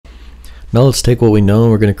Now let's take what we know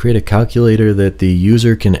and we're going to create a calculator that the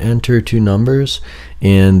user can enter two numbers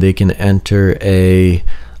and they can enter a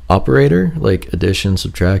operator like addition,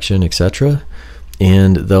 subtraction, etc.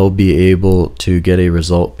 And they'll be able to get a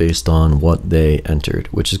result based on what they entered,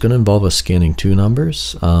 which is going to involve us scanning two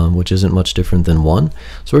numbers, which isn't much different than one.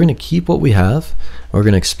 So we're going to keep what we have and we're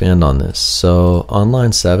going to expand on this. So on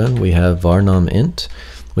line 7 we have var num int.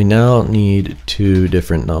 We now need two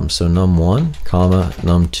different nums, so num1 comma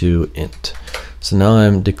num2 int. So now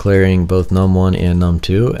I'm declaring both num1 and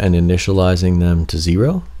num2 and initializing them to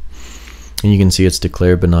 0. And you can see it's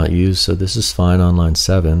declared but not used, so this is fine on line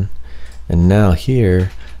 7. And now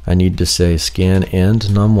here I need to say scan and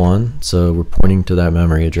num1, so we're pointing to that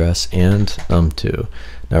memory address, and num2.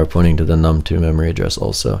 Now we're pointing to the num2 memory address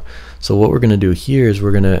also. So what we're going to do here is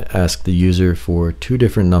we're going to ask the user for two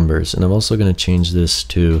different numbers, and I'm also going to change this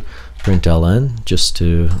to println just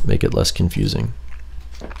to make it less confusing.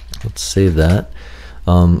 Let's save that.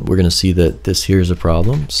 We're going to see that this here is a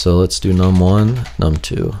problem, so let's do num1,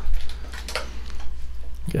 num2.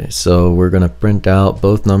 Okay, so we're going to print out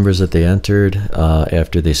both numbers that they entered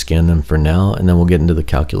after they scan them for now, and then we'll get into the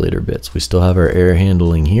calculator bits. We still have our error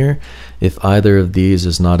handling here. If either of these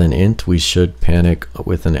is not an int, we should panic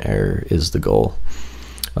with an error is the goal.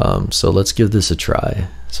 So let's give this a try.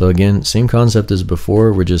 So again, same concept as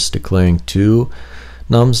before, we're just declaring two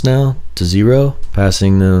nums now to 0,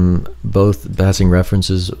 passing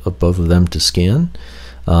references of both of them to scan,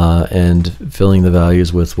 and filling the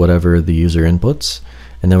values with whatever the user inputs.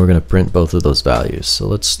 And then we're going to print both of those values. So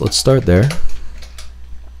let's start there.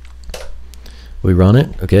 We run it.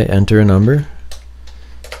 Okay, enter a number.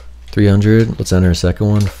 300. Let's enter a second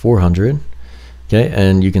one. 400. Okay,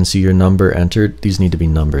 and you can see your number entered. These need to be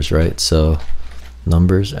numbers, right? So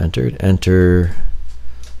numbers entered. Enter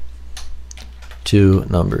two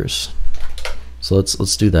numbers. So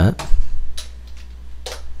let's do that.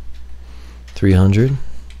 300.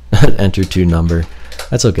 Enter two number.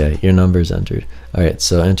 That's okay, your number is entered. Alright,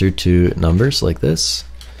 so enter two numbers like this,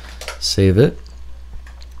 save it,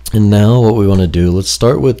 and now what we want to do, let's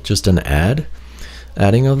start with just an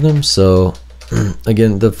adding of them. So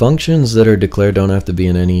again, the functions that are declared don't have to be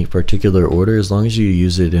in any particular order. As long as you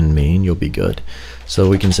use it in main, you'll be good. So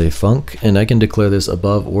we can say func, and I can declare this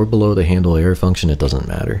above or below the handle error function, it doesn't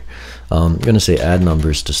matter. I'm going to say add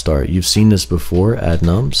numbers to start. You've seen this before, add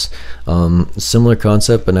nums. Similar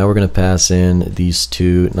concept, but now we're going to pass in these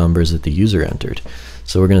two numbers that the user entered.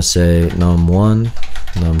 So we're going to say num1,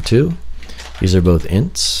 num2. These are both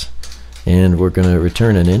ints, and we're going to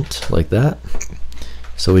return an int like that.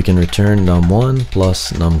 So we can return num1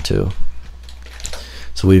 plus num2.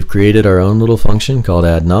 So we've created our own little function called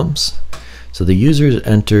add nums. So the user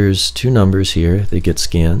enters two numbers here, they get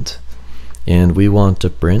scanned, and we want to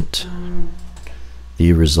print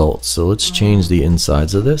the results. So let's change the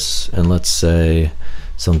insides of this, and let's say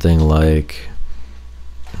something like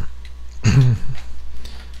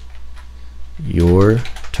your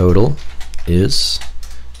total is,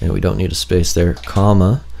 and we don't need a space there,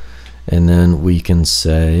 comma, and then we can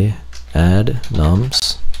say add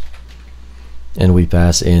nums, and we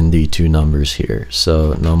pass in the two numbers here.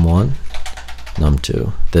 So num1,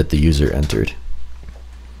 num2 that the user entered.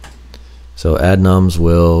 So add nums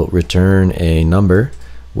will return a number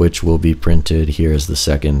which will be printed here as the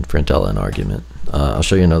second println argument. I'll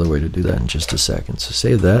show you another way to do that in just a second. So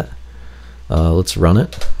save that. Let's run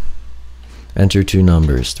it. Enter two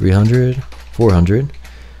numbers, 300, 400.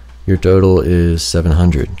 Your total is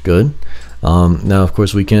 700. Good. Now of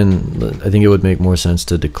course we can, I think it would make more sense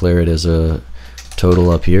to declare it as a total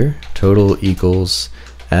up here. Total equals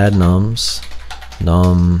add nums,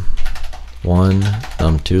 num1,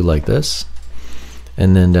 num2 like this,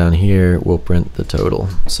 and then down here we'll print the total.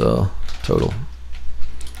 So total,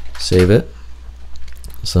 save it.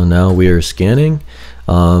 So now we are scanning.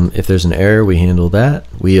 If there's an error, we handle that.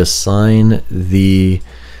 We assign the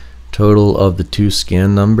total of the two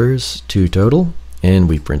scan numbers to total, and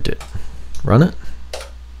we print it. Run it.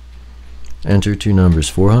 Enter two numbers,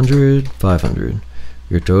 400, 500.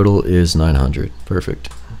 Your total is 900. Perfect.